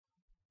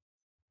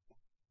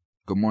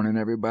Good morning,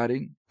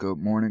 everybody. Good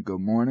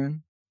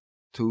morning.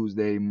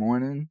 Tuesday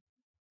morning,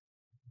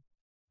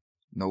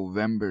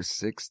 November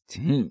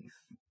 16th,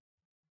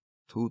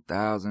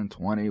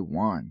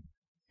 2021,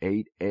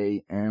 8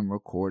 a.m.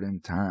 recording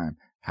time.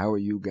 How are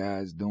you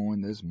guys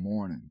doing this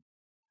morning?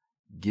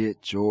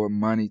 Get your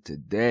money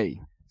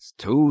today. It's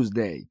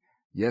Tuesday.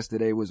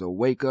 Yesterday was a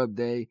wake-up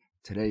day.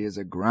 Today is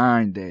a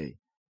grind day.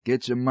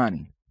 Get your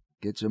money.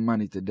 Get your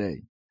money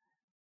today.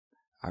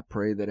 I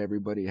pray that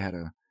everybody had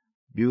a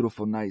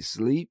beautiful night's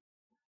sleep.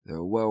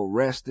 They're well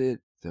rested.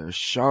 They're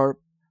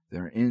sharp.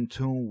 They're in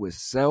tune with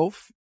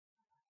self.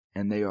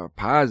 And they are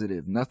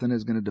positive. Nothing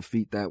is going to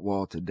defeat that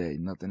wall today.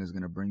 Nothing is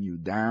going to bring you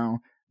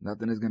down.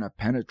 Nothing is going to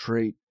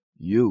penetrate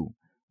you.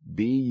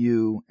 Be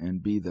you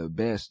and be the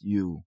best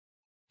you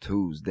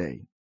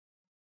Tuesday.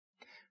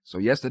 So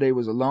yesterday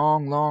was a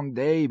long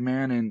day,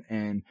 man.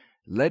 And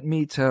let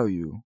me tell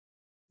you,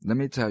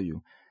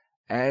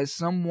 as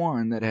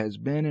someone that has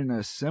been in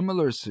a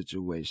similar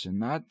situation,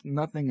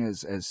 nothing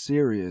as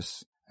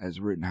serious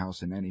as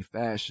Rittenhouse in any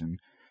fashion,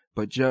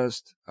 but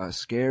just a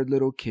scared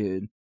little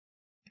kid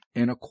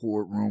in a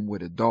courtroom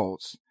with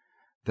adults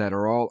that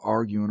are all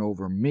arguing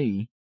over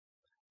me,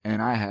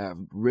 and I have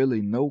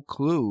really no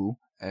clue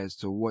as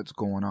to what's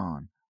going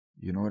on.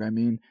 You know what I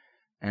mean?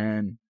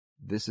 And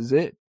this is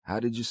it. How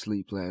did you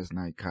sleep last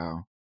night,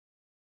 Kyle?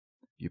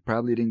 You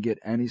probably didn't get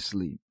any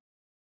sleep.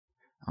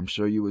 I'm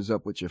sure you was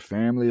up with your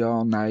family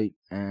all night,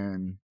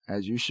 and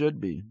as you should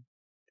be,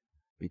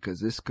 because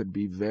this could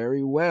be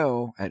very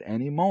well at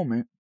any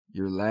moment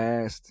your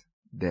last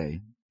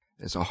day.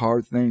 It's a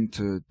hard thing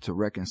to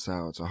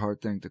reconcile. It's a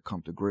hard thing to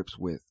come to grips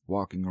with,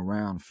 walking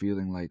around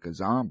feeling like a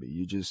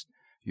zombie.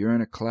 You're in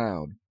a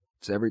cloud.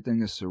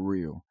 Everything is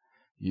surreal.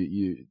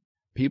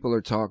 People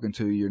are talking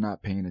to you. You're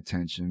not paying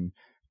attention.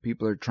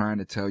 People are trying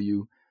to tell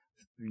you,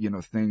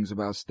 things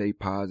about stay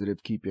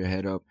positive, keep your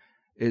head up.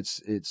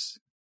 It's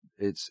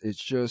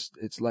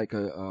like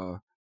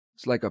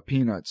a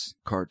Peanuts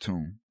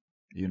cartoon.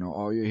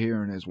 All you're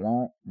hearing is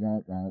womp,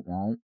 womp, womp,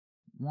 womp,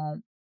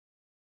 womp,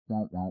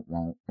 womp, womp,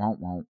 womp, womp,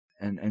 womp.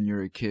 And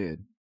you're a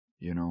kid,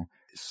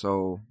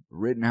 So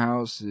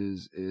Rittenhouse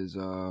is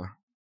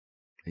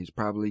he's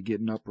probably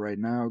getting up right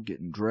now,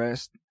 getting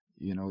dressed.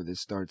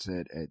 This starts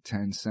at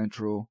 10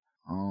 Central.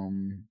 Or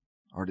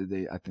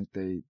I think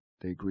they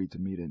agreed to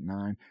meet at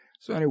 9.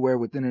 So anywhere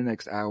within the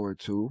next hour or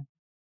two,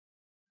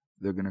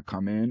 they're going to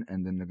come in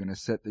and then they're going to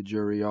set the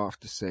jury off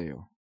to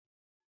sale.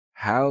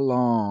 How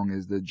long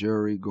is the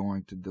jury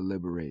going to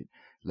deliberate?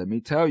 Let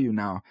me tell you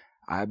now,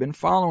 I've been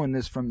following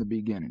this from the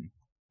beginning.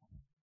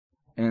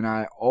 And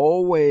I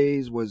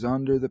always was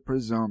under the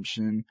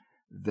presumption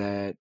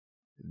that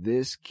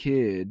this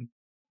kid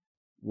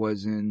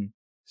was in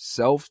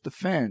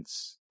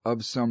self-defense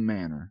of some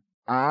manner.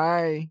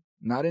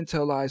 Not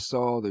until I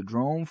saw the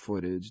drone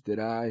footage did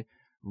I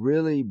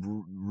really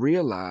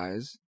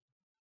realize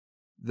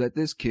that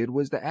this kid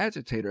was the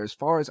agitator, as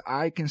far as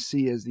I can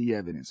see as the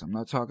evidence. I'm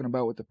not talking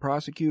about what the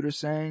prosecutor's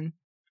saying.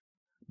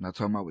 I'm not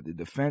talking about what the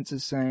defense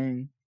is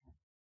saying.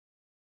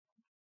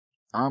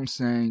 I'm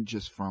saying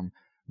just from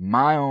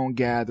my own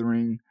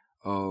gathering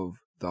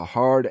of the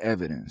hard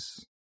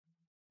evidence,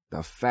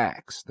 the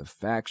facts, the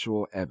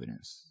factual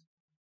evidence.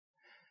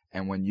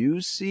 And when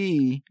you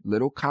see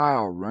little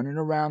Kyle running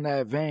around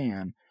that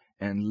van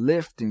and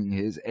lifting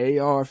his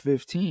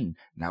AR-15,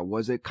 now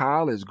was it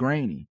Kyle? It's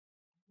grainy,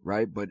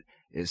 right? But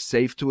it's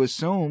safe to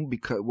assume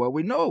because, well,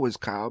 we know it was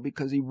Kyle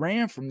because he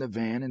ran from the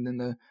van, and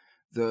then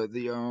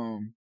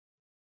the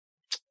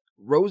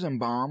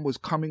Rosenbaum was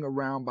coming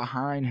around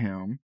behind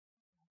him,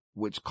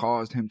 which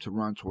caused him to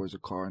run towards the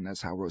car, and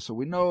that's how. So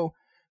we know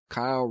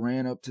Kyle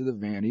ran up to the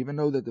van, even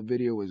though that the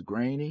video was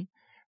grainy,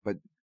 but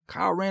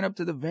Kyle ran up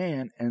to the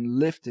van and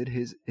lifted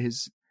his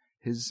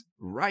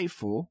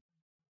rifle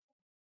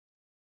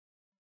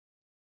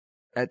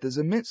at the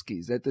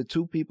Zeminskis, at the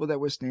two people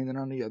that were standing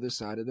on the other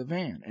side of the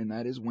van. And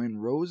that is when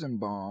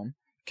Rosenbaum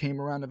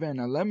came around the van.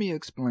 Now, let me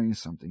explain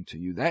something to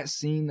you. That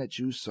scene that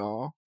you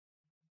saw,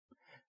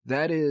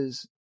 that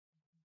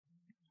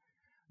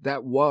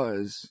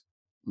was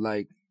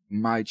like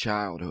my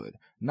childhood.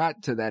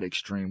 Not to that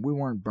extreme. We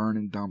weren't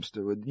burning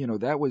dumpster.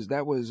 That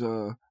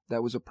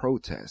was a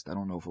protest. I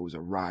don't know if it was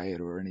a riot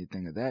or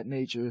anything of that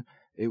nature.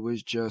 It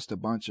was just a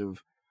bunch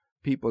of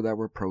people that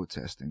were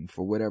protesting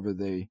for whatever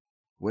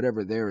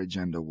their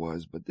agenda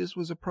was, but this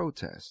was a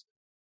protest.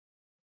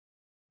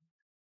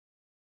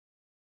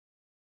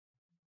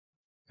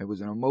 It was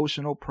an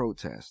emotional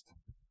protest.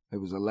 It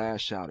was a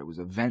last shout. It was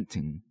a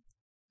venting,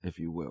 if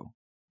you will.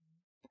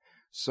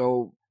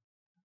 So,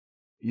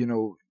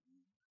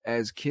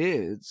 as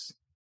kids,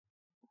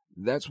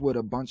 that's what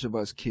a bunch of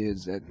us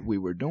kids that we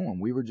were doing.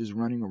 We were just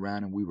running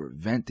around and we were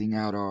venting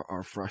out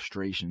our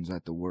frustrations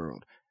at the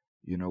world.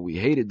 We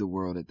hated the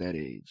world at that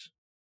age.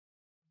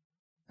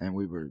 And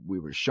we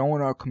were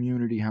showing our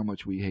community how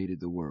much we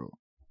hated the world.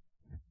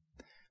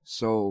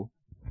 So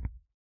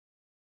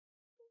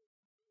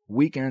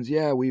weekends,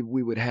 we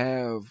would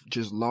have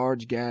just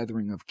large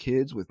gathering of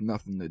kids with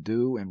nothing to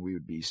do, and we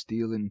would be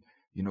stealing,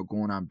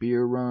 going on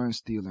beer runs,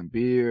 stealing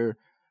beer,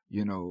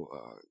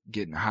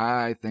 getting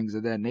high, things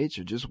of that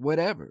nature, just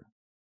whatever.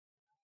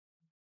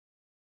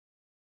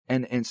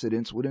 And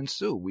incidents would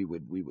ensue.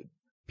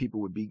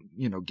 People would be,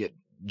 get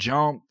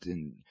jumped,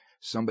 and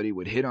somebody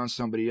would hit on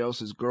somebody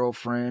else's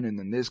girlfriend, and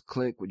then this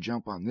clique would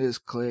jump on this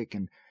clique,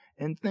 and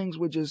things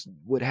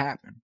would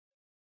happen.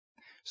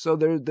 So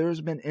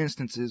there's been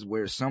instances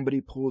where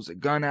somebody pulls a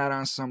gun out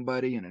on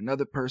somebody and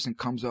another person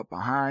comes up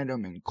behind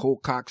them and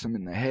cold cocks them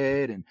in the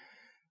head. And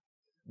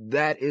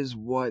that is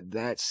what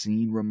that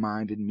scene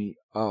reminded me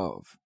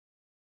of.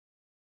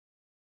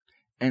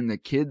 And the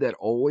kid that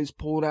always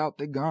pulled out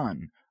the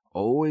gun,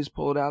 always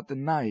pulled out the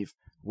knife,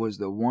 was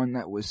the one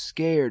that was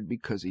scared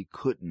because he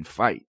couldn't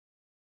fight.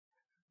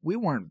 We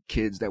weren't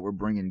kids that were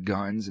bringing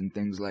guns and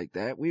things like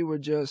that. We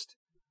would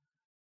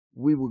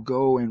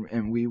go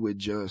and we would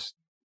just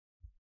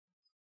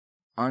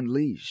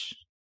unleash.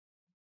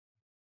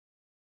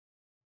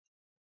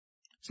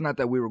 It's not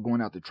that we were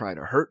going out to try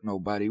to hurt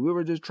nobody. We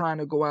were just trying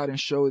to go out and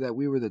show that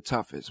we were the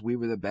toughest. We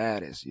were the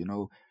baddest,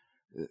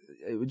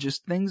 It was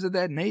just things of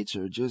that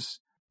nature.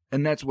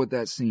 And that's what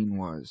that scene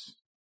was.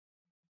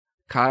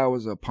 Kyle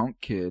was a punk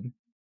kid.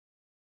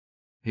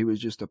 He was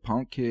just a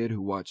punk kid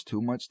who watched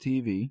too much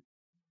TV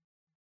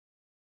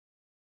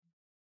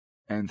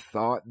and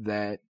thought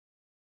that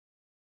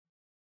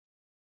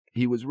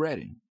he was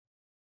ready.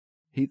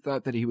 He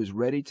thought that he was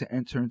ready to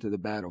enter into the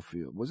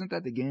battlefield. Wasn't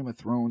that the Game of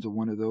Thrones, or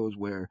one of those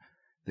where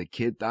the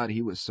kid thought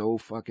he was so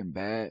fucking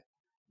bad?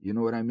 You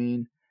know what I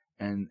mean?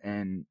 And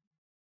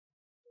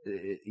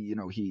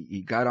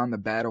he got on the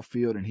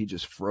battlefield and he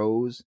just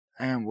froze.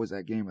 And was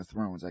that Game of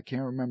Thrones? I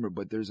can't remember,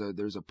 but there's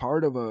a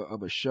part of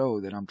a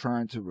show that I'm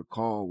trying to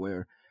recall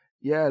where,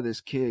 this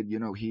kid,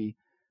 he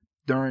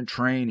during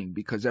training,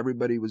 because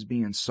everybody was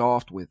being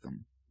soft with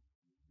him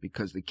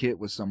because the kid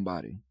was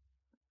somebody.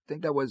 I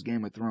think that was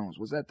Game of Thrones.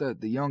 Was that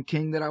the young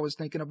king that I was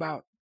thinking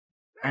about?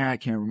 I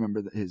can't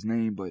remember his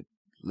name, but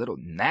little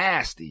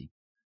nasty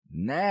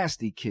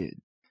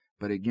kid.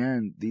 But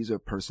again, these are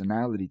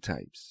personality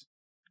types,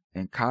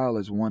 and Kyle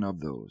is one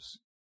of those.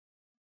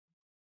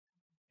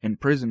 In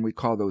prison, we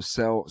call those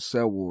cell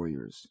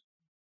warriors.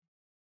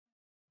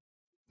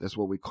 That's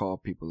what we call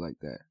people like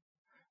that,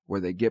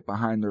 where they get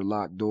behind their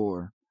locked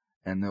door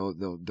and they'll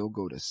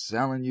go to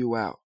selling you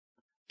out,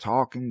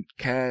 talking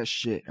cash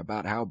shit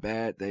about how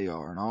bad they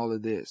are and all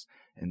of this,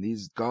 and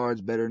these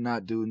guards better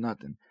not do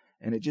nothing.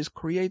 And it just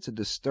creates a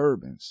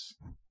disturbance.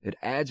 It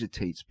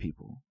agitates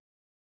people.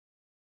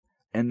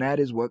 And that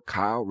is what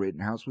Kyle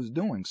Rittenhouse was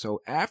doing.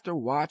 So after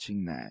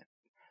watching that,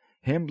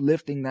 him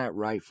lifting that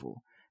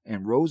rifle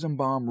and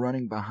Rosenbaum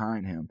running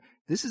behind him,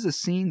 this is a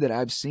scene that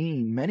I've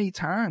seen many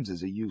times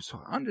as a youth,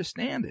 so I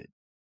understand it.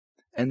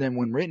 And then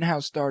when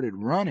Rittenhouse started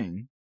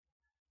running,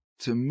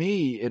 to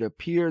me, it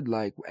appeared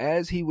like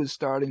as he was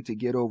starting to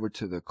get over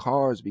to the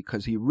cars,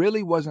 because he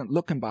really wasn't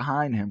looking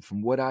behind him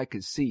from what I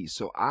could see.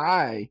 So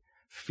I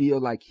feel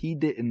like he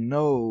didn't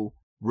know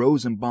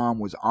Rosenbaum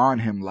was on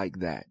him like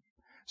that.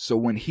 So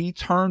when he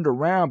turned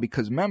around,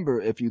 because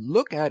remember, if you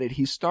look at it,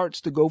 he starts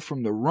to go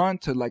from the run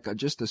to like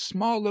just a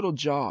small little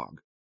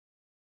jog.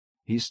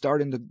 He's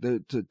starting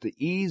to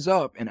ease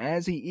up. And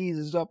as he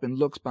eases up and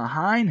looks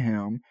behind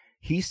him,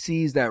 he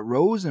sees that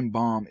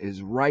Rosenbaum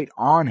is right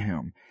on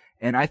him.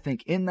 And I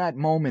think in that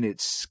moment,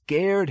 it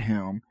scared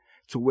him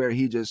to where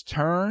he just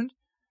turned,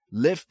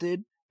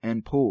 lifted,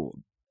 and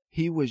pulled.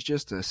 He was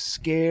just a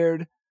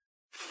scared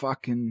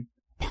fucking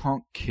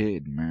punk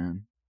kid,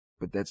 man.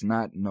 But that's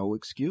not no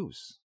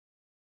excuse.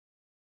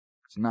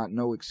 It's not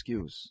no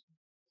excuse.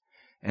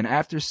 And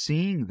after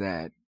seeing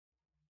that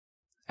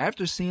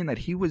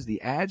he was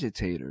the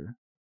agitator,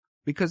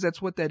 because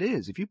that's what that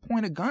is. If you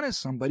point a gun at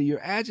somebody,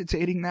 you're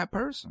agitating that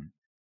person.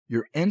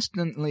 You're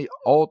instantly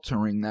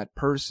altering that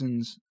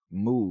person's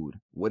mood.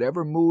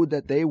 Whatever mood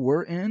that they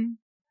were in,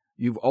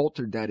 you've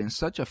altered that in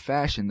such a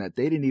fashion that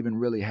they didn't even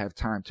really have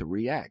time to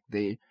react.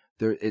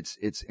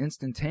 It's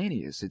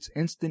instantaneous. It's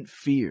instant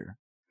fear.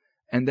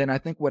 And then I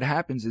think what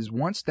happens is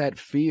once that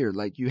fear,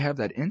 like you have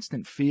that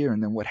instant fear,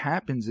 and then what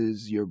happens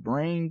is your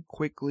brain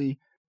quickly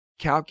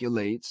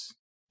calculates,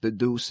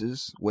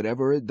 deduces,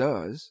 whatever it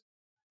does,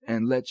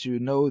 and lets you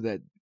know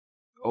that,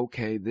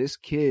 okay, this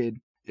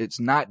kid, it's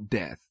not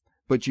death.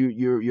 But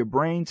your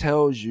brain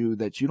tells you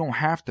that you don't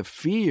have to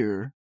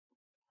fear,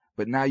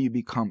 but now you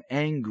become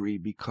angry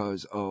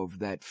because of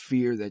that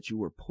fear that you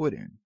were put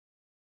in.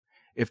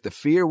 If the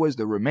fear was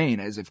to remain,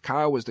 as if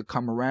Kyle was to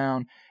come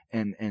around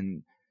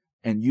and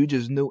you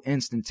just knew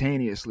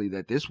instantaneously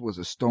that this was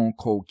a stone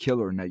cold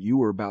killer and that you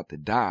were about to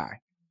die,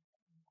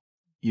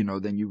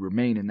 then you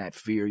remain in that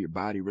fear. Your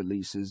body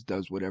releases,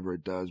 does whatever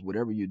it does,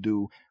 whatever you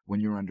do when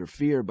you're under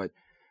fear. But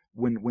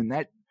when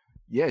that,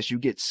 yes, you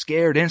get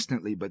scared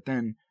instantly, but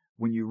then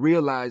when you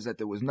realize that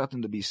there was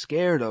nothing to be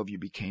scared of, you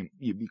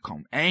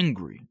become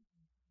angry.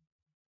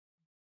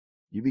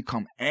 You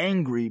become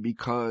angry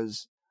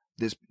because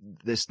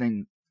this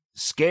thing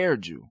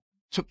scared you,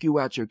 took you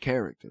out your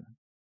character.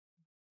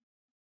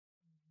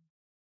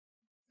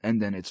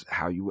 And then it's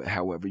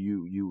however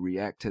you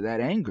react to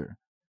that anger.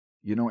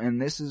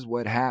 And this is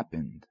what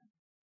happened.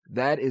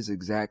 That is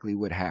exactly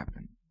what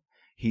happened.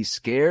 He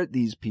scared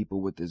these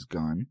people with his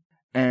gun.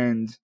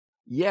 And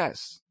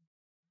yes,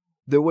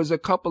 there was a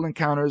couple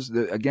encounters.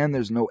 Again,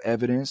 there's no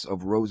evidence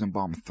of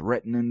Rosenbaum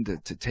threatening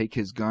to take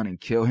his gun and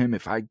kill him.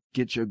 If I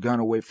get your gun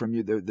away from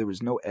you, there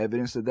was no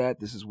evidence of that.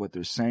 This is what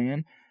they're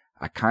saying.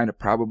 I kind of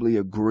probably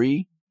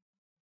agree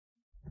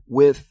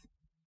with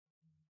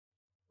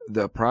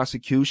the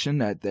prosecution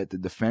that the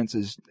defense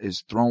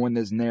is throwing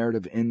this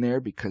narrative in there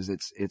because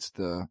it's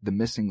the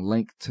missing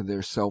link to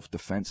their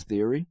self-defense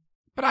theory.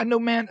 But I know,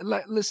 man,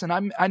 listen,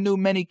 I knew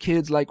many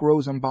kids like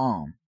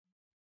Rosenbaum.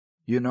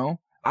 You know,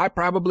 I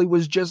probably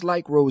was just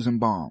like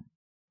Rosenbaum.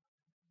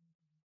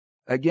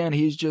 Again,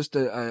 he's just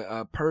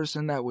a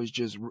person that was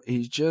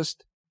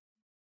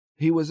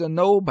he was a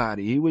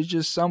nobody. He was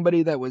just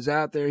somebody that was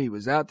out there. He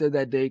was out there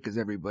that day because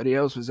everybody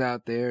else was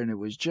out there. And it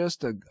was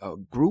just a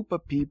group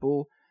of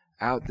people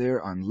out there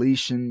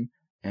unleashing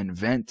and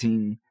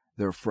venting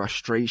their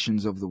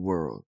frustrations of the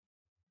world.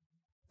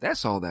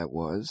 That's all that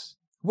was.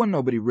 Wasn't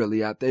nobody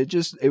really out there.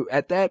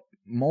 At that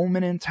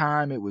moment in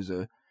time, it was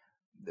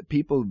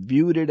people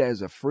viewed it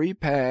as a free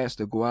pass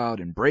to go out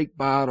and break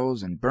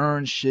bottles and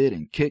burn shit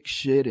and kick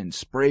shit and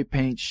spray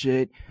paint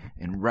shit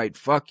and write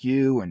fuck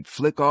you and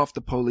flick off the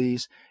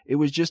police. It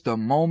was just a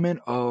moment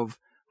of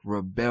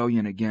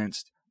rebellion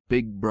against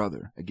Big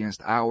Brother,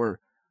 against our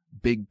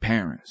big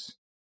parents.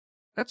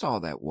 That's all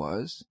that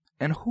was.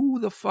 And who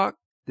the fuck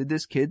did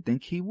this kid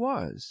think he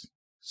was?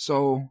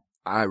 So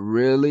I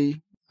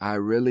really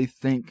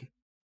think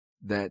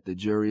that the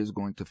jury is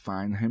going to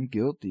find him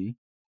guilty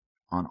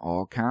on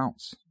all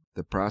counts.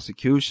 The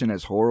prosecution,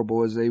 as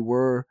horrible as they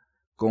were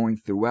going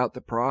throughout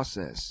the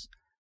process,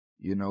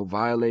 you know,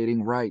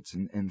 violating rights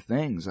and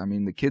things. I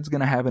mean, the kid's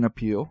going to have an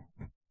appeal.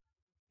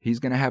 He's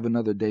going to have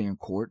another day in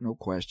court, no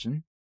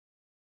question.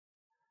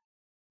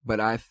 But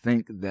I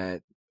think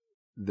that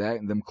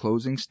them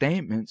closing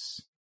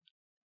statements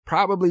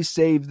probably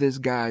saved this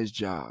guy's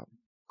job.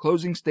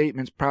 Closing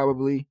statements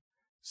probably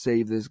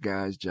saved this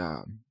guy's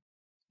job.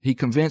 He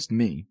convinced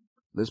me.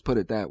 Let's put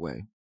it that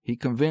way. He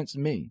convinced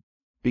me.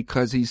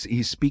 Because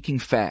he's speaking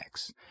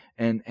facts.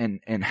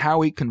 And how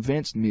he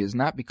convinced me is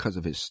not because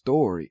of his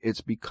story.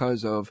 It's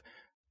because of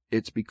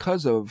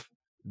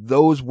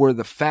those were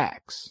the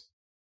facts.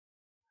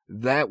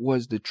 That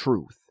was the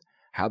truth.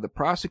 How the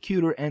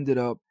prosecutor ended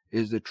up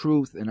is the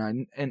truth, and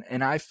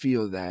I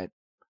feel that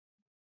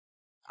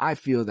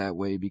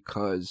way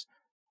because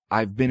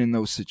I've been in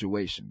those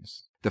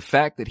situations. The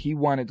fact that he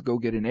wanted to go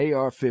get an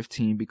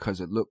AR-15 because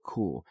it looked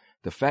cool.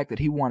 The fact that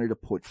he wanted to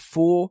put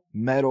full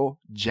metal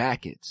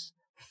jackets,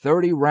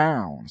 30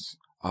 rounds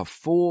of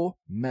full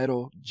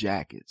metal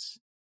jackets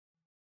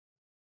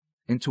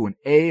into an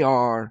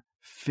AR-15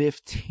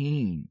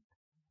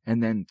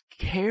 and then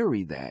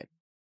carry that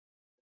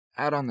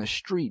out on the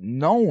street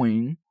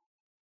knowing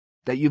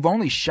that you've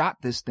only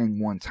shot this thing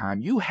one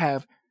time. You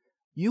have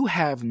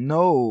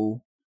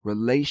no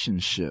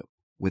relationship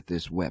with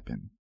this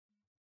weapon.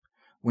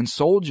 When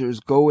soldiers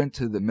go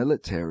into the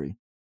military,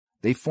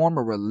 they form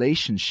a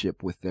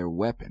relationship with their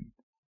weapon.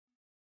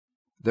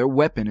 Their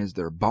weapon is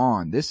their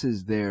bond. This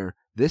is their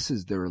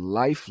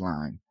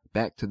lifeline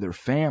back to their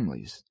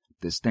families,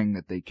 this thing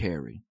that they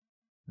carry.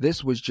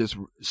 This was just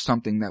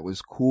something that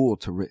was cool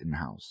to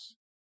Rittenhouse.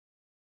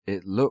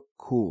 It looked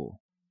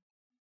cool.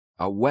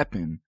 A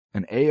weapon,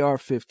 an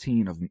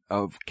AR-15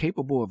 of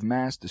capable of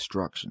mass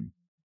destruction.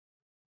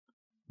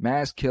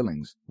 Mass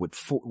killings with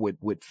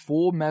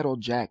full metal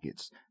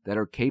jackets that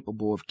are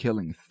capable of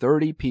killing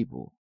 30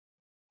 people.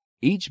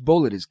 Each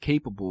bullet is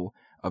capable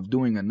of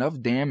doing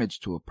enough damage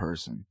to a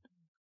person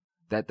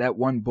that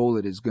one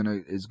bullet is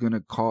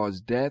gonna cause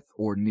death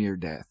or near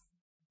death.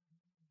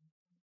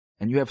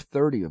 And you have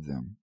 30 of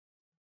them.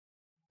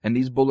 And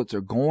these bullets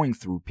are going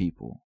through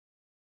people.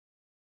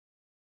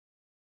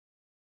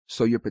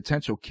 So your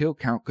potential kill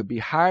count could be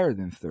higher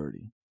than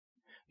 30.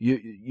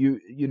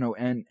 You know,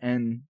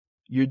 and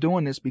you're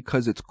doing this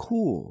because it's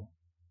cool.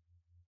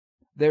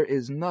 There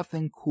is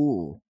nothing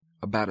cool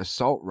about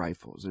assault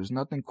rifles. There's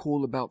nothing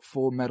cool about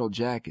full metal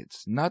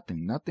jackets.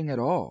 Nothing at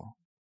all.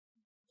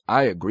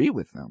 I agree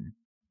with them.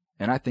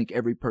 And I think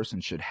every person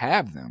should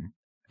have them.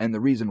 And the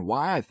reason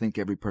why I think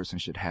every person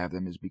should have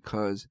them is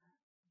because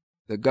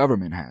the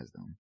government has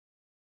them.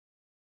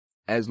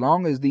 As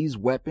long as these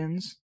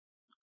weapons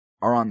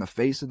are on the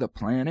face of the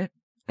planet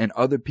and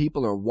other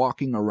people are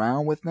walking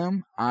around with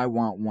them, I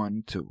want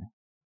one too.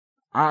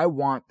 I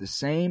want the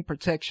same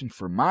protection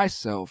for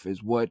myself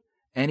as what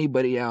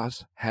anybody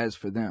else has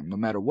for them, no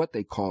matter what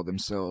they call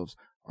themselves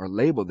or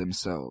label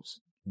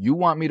themselves. You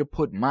want me to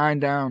put mine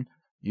down,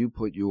 you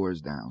put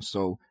yours down.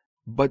 So,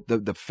 but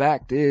the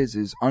fact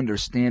is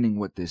understanding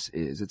what this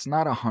is. It's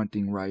not a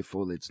hunting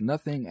rifle. It's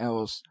nothing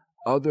else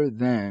other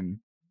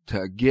than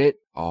to get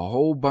a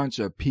whole bunch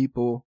of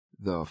people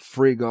the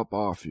frig up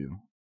off you.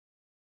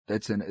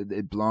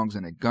 It belongs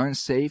in a gun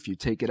safe. You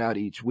take it out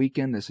each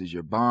weekend. This is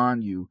your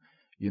bond. You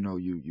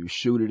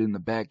shoot it in the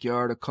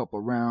backyard a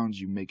couple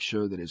rounds. You make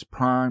sure that it's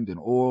primed and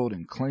oiled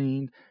and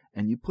cleaned,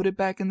 and you put it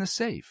back in the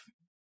safe.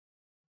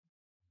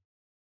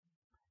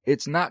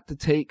 It's not to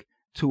take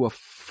to a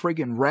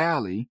friggin'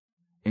 rally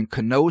in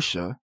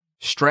Kenosha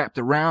strapped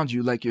around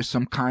you like you're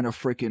some kind of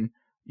freaking,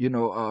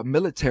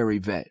 military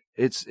vet.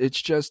 It's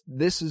just,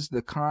 this is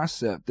the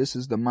concept. This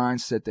is the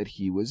mindset that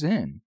he was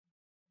in.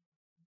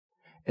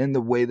 And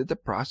the way that the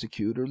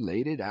prosecutor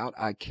laid it out,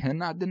 I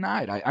cannot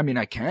deny it. I mean,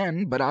 I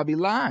can, but I'll be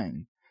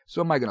lying.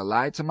 So am I going to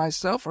lie to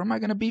myself, or am I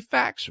going to be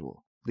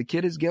factual? The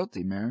kid is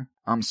guilty, man.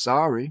 I'm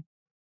sorry.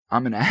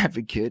 I'm an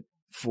advocate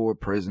for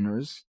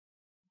prisoners.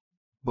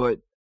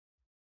 But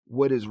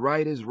what is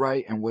right,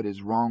 and what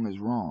is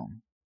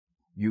wrong.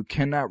 You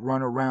cannot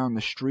run around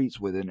the streets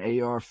with an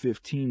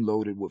AR-15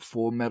 loaded with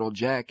full metal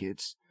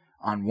jackets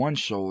on one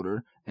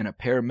shoulder and a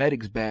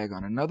paramedic's bag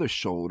on another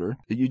shoulder.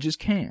 You just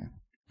can't.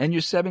 And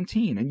you're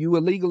 17, and you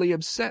illegally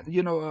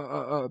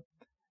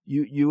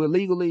you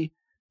illegally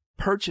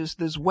purchased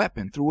this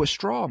weapon through a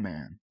straw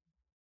man.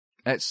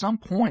 At some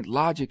point,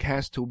 logic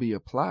has to be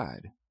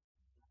applied.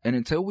 And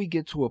until we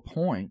get to a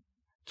point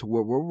to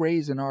where we're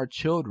raising our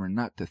children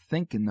not to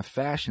think in the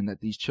fashion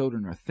that these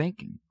children are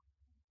thinking.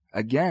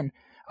 Again,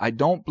 I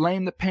don't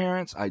blame the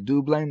parents. I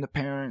do blame the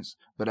parents,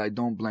 but I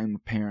don't blame the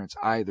parents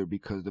either,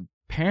 because the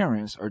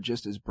parents are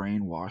just as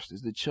brainwashed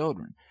as the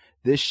children.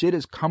 This shit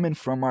is coming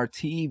from our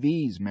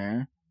TVs,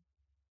 man.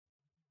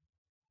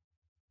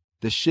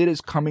 The shit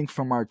is coming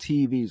from our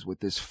TVs with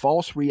this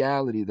false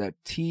reality that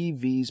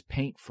TVs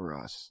paint for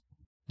us.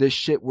 This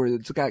shit where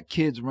it's got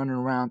kids running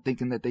around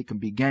thinking that they can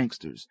be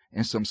gangsters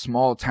in some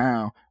small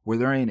town where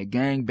there ain't a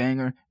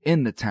gangbanger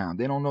in the town.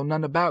 They don't know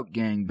nothing about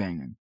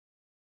gangbanging.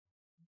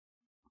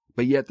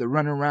 But yet they're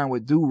running around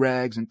with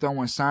do-rags and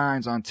throwing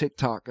signs on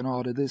TikTok and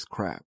all of this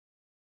crap.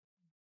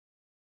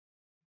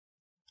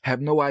 Have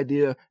no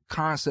idea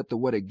concept of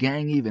what a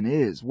gang even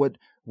is, what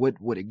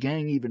a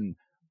gang even,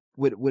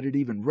 what it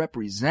even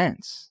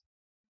represents.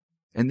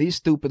 And these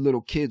stupid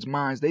little kids'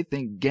 minds, they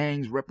think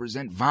gangs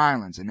represent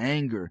violence and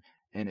anger,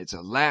 and it's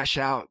a lash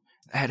out.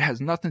 It has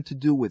nothing to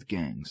do with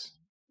gangs.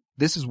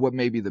 This is what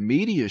maybe the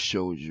media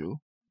shows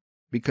you,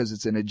 because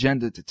it's an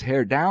agenda to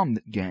tear down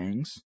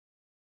gangs.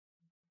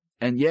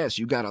 And yes,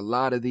 you got a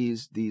lot of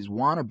these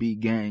wannabe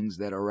gangs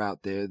that are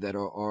out there that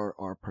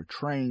are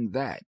portraying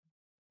that.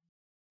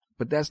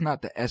 But that's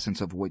not the essence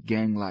of what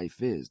gang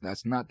life is.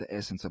 That's not the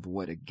essence of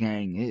what a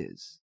gang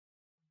is.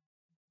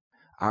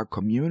 Our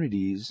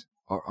communities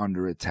are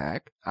under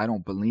attack. I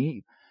don't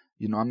believe,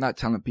 I'm not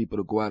telling people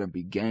to go out and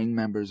be gang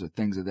members or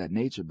things of that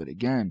nature. But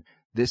again,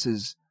 this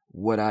is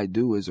what I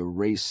do, is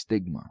erase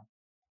stigma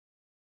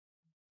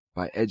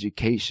by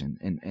education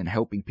and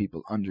helping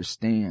people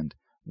understand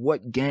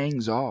what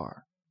gangs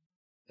are.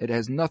 It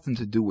has nothing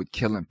to do with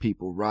killing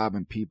people,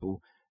 robbing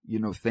people,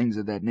 things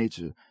of that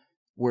nature.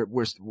 Where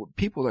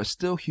people are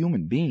still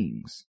human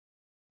beings.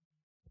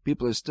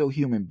 People are still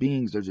human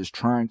beings. They're just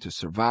trying to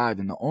survive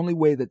in the only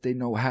way that they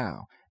know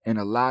how. And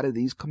a lot of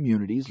these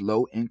communities,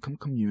 low-income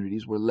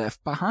communities, were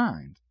left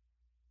behind.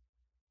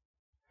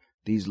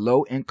 These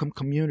low-income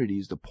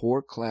communities, the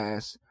poor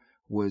class,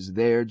 was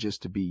there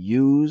just to be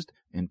used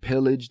and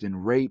pillaged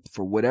and raped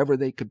for whatever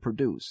they could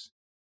produce.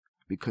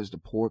 Because the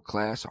poor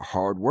class are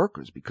hard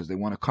workers, because they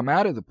want to come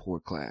out of the poor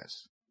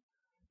class.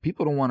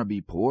 People don't want to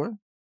be poor.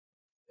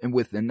 And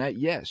within that,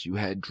 yes, you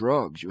had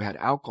drugs, you had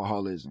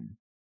alcoholism,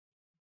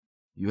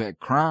 you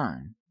had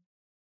crime,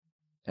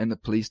 and the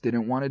police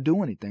didn't want to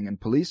do anything. And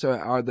police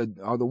are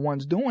the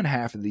ones doing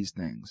half of these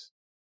things.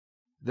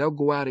 They'll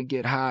go out and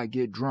get high,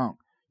 get drunk.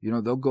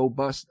 They'll go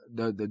bust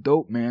the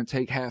dope man,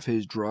 take half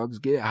his drugs,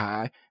 get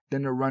high.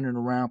 Then they're running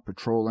around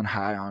patrolling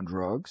high on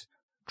drugs,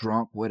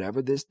 drunk,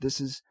 whatever. This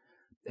is,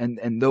 and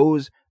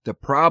the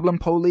problem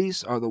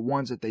police are the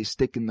ones that they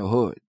stick in the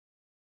hood.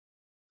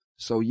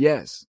 So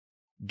yes,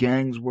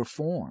 gangs were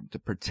formed to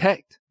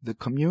protect the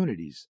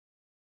communities,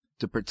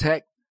 to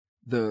protect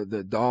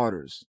the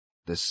daughters,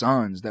 the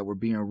sons that were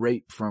being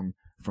raped from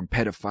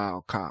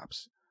pedophile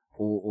cops,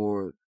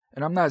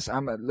 and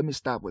let me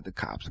stop with the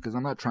cops, because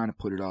I'm not trying to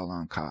put it all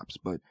on cops,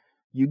 but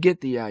you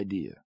get the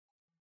idea.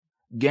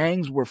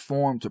 Gangs were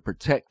formed to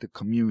protect the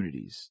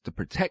communities, to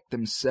protect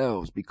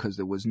themselves, because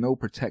there was no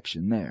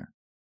protection there.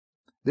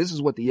 This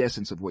is what the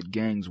essence of what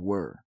gangs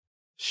were.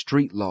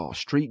 Street law,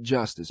 street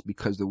justice,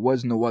 because there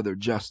was no other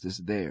justice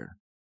there.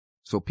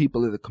 So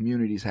people of the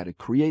communities had to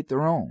create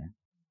their own,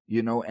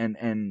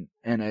 and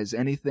as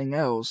anything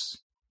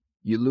else,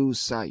 you lose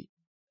sight.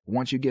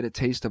 Once you get a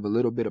taste of a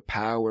little bit of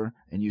power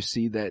and you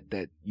see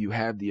that you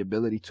have the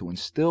ability to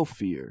instill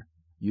fear,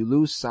 you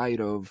lose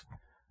sight of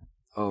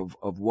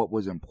what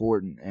was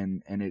important,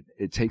 and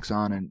it takes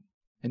on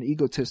an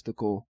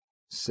egotistical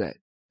set,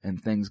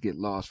 and things get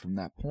lost from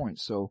that point.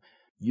 So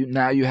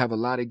you have a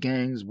lot of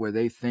gangs where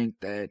they think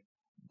that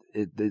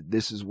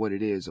this is what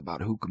it is,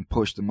 about who can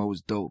push the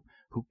most dope,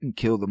 who can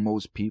kill the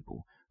most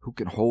people, who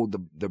can hold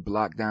the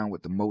block down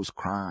with the most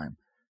crime,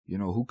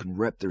 who can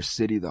rep their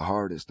city the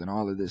hardest, and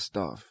all of this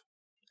stuff.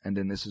 And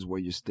then this is where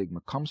your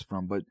stigma comes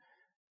from.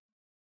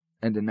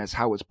 And then that's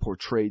how it's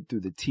portrayed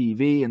through the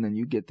TV. And then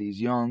you get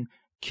these young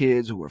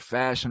kids who are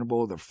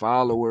fashionable, they're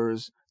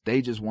followers,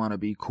 they just want to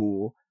be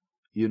cool,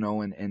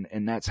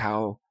 and that's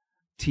how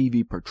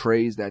TV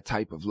portrays that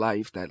type of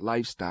life, that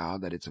lifestyle,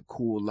 that it's a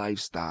cool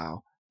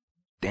lifestyle,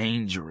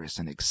 dangerous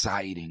and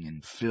exciting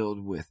and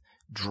filled with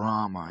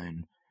drama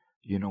and,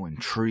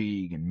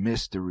 intrigue and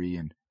mystery,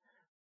 and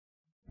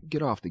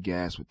get off the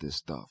gas with this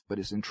stuff. But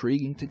it's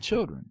intriguing to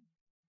children.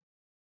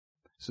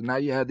 So now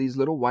you have these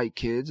little white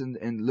kids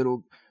and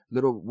little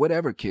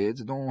whatever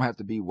kids, it don't have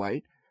to be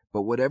white,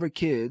 but whatever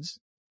kids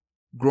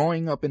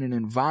growing up in an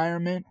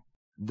environment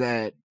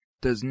that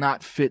does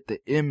not fit the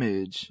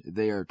image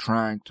they are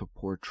trying to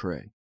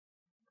portray.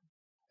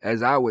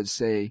 As I would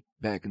say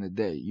back in the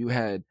day, you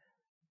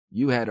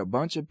had a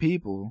bunch of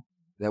people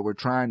that were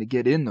trying to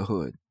get in the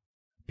hood.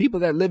 People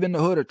that live in the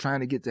hood are trying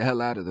to get the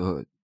hell out of the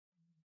hood.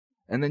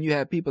 And then you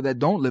have people that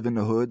don't live in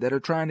the hood that are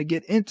trying to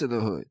get into the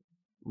hood.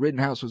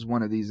 Rittenhouse was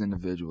one of these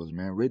individuals,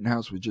 man.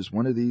 Rittenhouse was just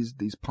one of these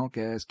punk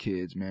ass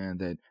kids, man,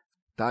 that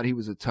thought he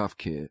was a tough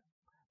kid.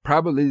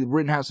 Probably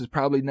Rittenhouse has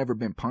probably never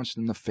been punched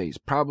in the face.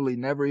 Probably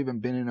never even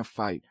been in a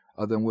fight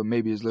other than with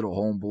maybe his little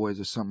homeboys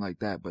or something like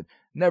that. But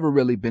never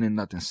really been in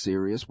nothing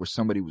serious where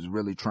somebody was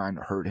really trying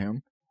to hurt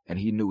him and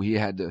he knew he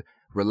had to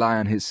rely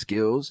on his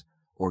skills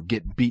or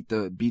get beat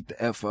the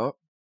F up.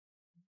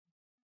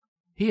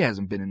 He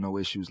hasn't been in no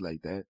issues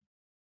like that.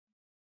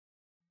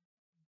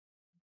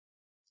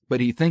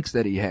 But he thinks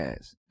that he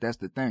has. That's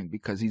the thing,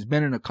 because he's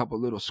been in a couple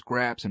little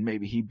scraps and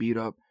maybe he beat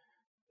up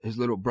his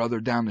little brother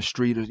down the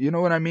street, or you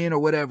know what I mean, or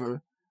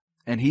whatever.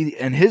 And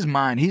in his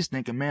mind, he's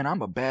thinking, man,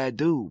 I'm a bad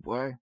dude,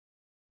 boy.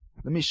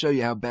 Let me show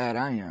you how bad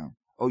I am.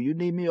 Oh, you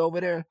need me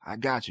over there? I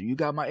got you. You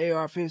got my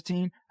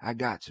AR-15? I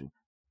got you.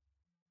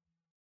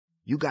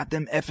 You got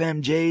them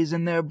FMJs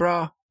in there,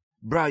 bro?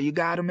 Bro, you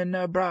got them in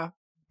there, bro?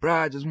 Bro,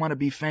 I just want to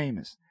be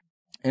famous.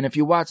 And if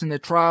you're watching the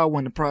trial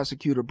when the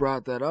prosecutor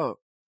brought that up,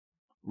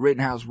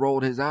 Rittenhouse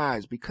rolled his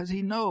eyes because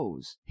he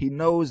knows. He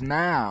knows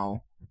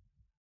now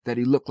that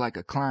he looked like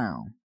a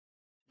clown.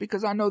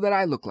 Because I know that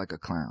I look like a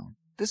clown.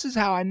 This is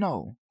how I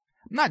know.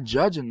 I'm not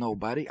judging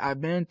nobody.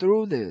 I've been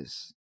through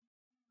this.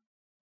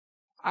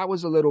 I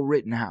was a little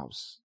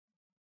Rittenhouse.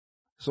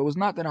 So it's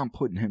not that I'm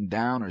putting him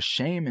down or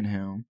shaming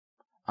him.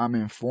 I'm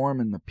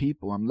informing the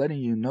people. I'm letting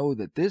you know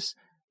that this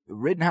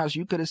Rittenhouse,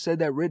 you could have said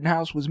that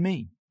Rittenhouse was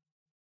me.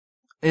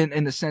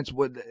 In the sense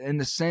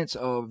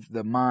of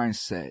the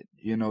mindset,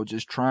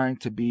 just trying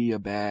to be a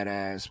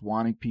badass,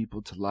 wanting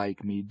people to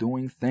like me,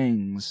 doing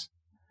things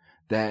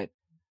that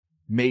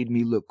made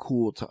me look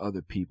cool to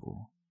other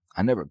people.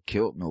 I never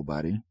killed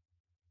nobody.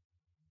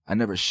 I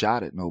never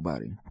shot at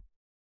nobody.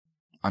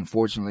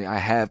 Unfortunately, I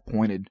have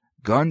pointed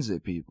guns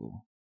at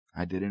people.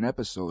 I did an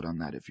episode on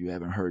that. If you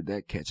haven't heard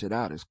that, catch it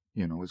out. It's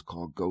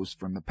called Ghosts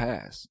from the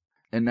Past.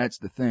 And that's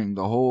the thing.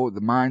 The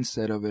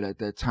mindset of it at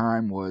that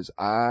time was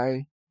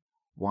I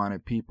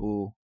wanted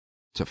people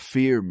to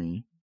fear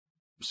me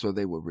so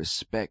they would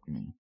respect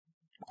me.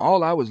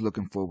 All I was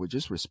looking for was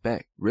just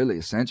respect, really,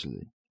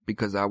 essentially,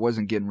 because I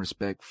wasn't getting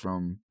respect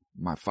from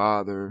my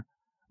father.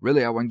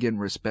 Really, I wasn't getting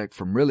respect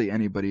from really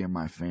anybody in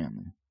my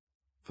family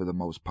for the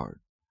most part.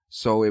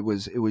 So it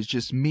was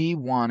just me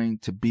wanting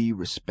to be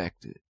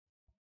respected.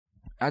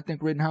 I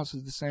think Rittenhouse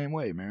is the same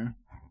way, man.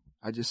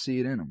 I just see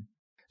it in him.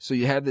 So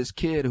you have this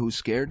kid who's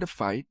scared to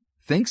fight,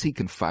 thinks he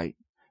can fight,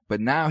 but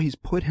now he's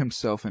put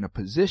himself in a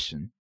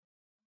position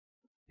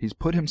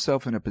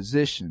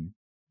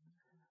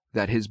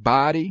that his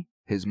body,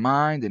 his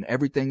mind, and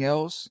everything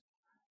else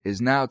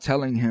is now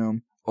telling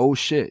him, oh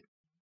shit,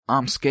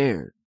 I'm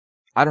scared.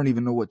 I don't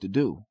even know what to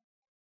do.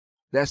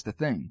 That's the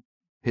thing.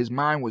 His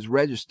mind was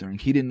registering.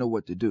 He didn't know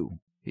what to do.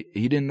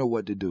 He didn't know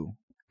what to do.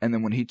 And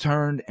then when he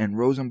turned and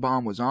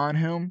Rosenbaum was on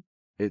him,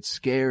 it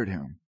scared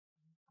him.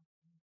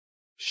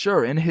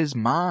 Sure, in his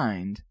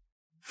mind,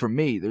 for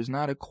me, there's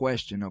not a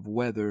question of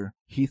whether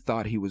he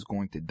thought he was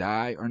going to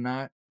die or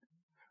not,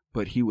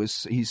 but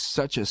he's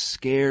such a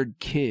scared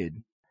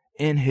kid.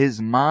 In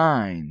his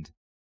mind,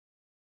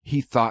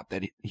 he thought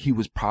that he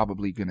was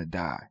probably going to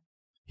die.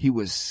 He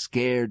was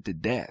scared to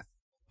death,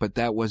 but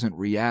that wasn't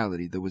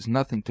reality. There was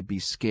nothing to be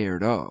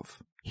scared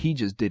of. He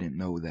just didn't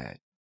know that.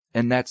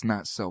 And that's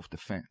not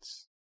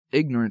self-defense.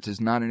 Ignorance is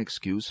not an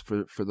excuse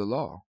for the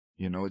law.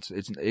 Ignorance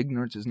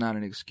is not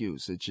an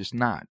excuse. It's just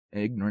not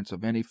ignorance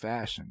of any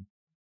fashion.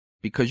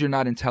 Because you're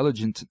not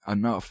intelligent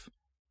enough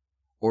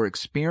or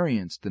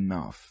experienced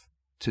enough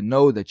to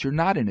know that you're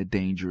not in a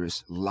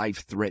dangerous,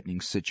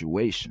 life-threatening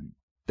situation.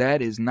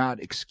 That is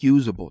not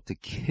excusable to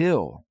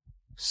kill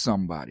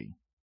somebody.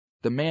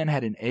 The man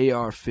had an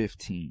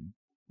AR-15.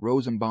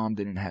 Rosenbaum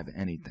didn't have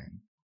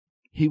anything.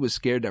 He was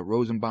scared that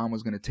Rosenbaum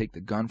was going to take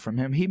the gun from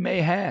him. He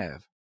may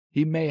have.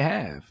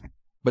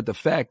 But the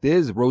fact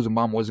is,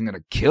 Rosenbaum wasn't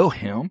going to kill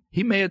him.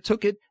 He may have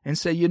took it and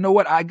said, you know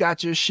what? I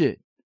got your shit.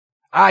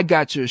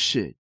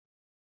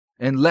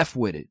 And left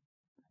with it.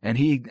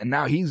 And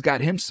now he's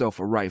got himself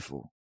a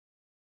rifle.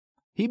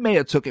 He may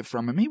have took it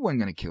from him. He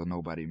wasn't going to kill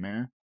nobody,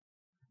 man.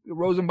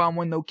 Rosenbaum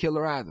wasn't no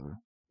killer either.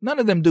 None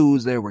of them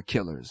dudes there were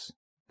killers.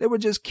 They were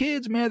just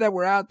kids, man, that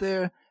were out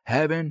there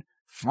having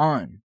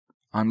fun,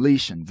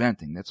 unleashing,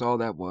 venting. That's all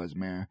that was,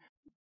 man.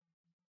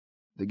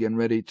 They're getting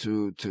ready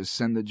to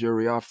send the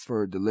jury off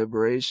for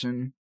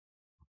deliberation.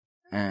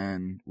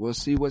 and we'll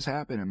see what's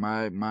happening.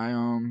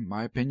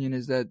 My opinion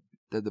is that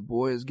the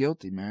boy is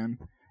guilty, man,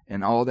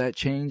 and all that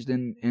changed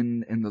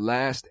in the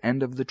last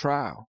end of the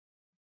trial.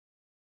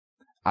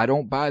 I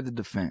don't buy the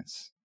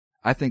defense.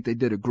 I think they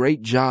did a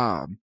great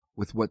job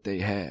with what they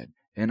had,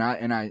 and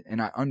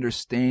I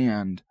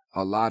understand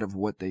a lot of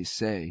what they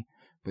say,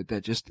 but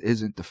that just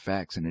isn't the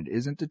facts, and it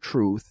isn't the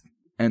truth.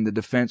 And the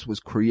defense was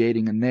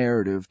creating a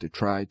narrative to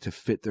try to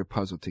fit their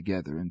puzzle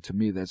together. And to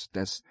me,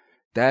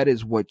 that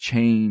is what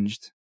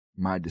changed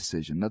my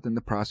decision. Nothing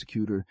the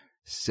prosecutor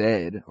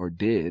said or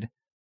did.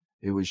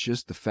 It was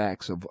just the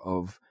facts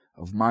of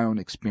my own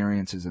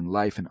experiences in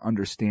life and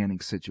understanding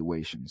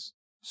situations.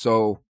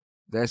 So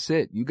that's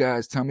it. You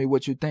guys tell me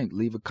what you think.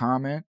 Leave a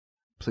comment.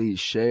 Please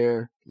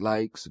share,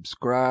 like,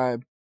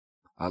 subscribe.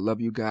 I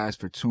love you guys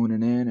for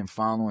tuning in and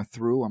following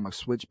through. I'm going to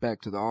switch back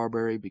to the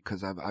Arbery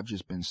because I've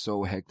just been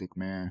so hectic,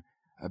 man.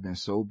 I've been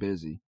so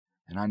busy.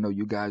 And I know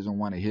you guys don't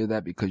want to hear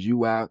that because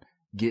you out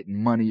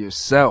getting money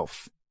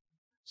yourself.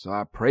 So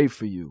I pray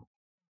for you.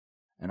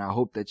 And I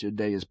hope that your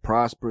day is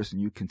prosperous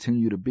and you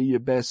continue to be your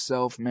best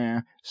self,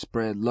 man.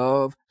 Spread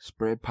love,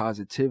 spread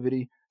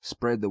positivity,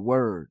 spread the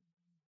word.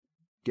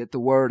 Get the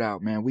word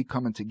out, man. We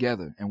coming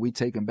together and we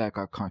taking back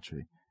our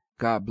country.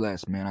 God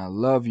bless, man. I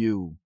love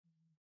you.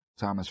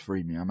 Thomas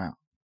Freedman, I'm out.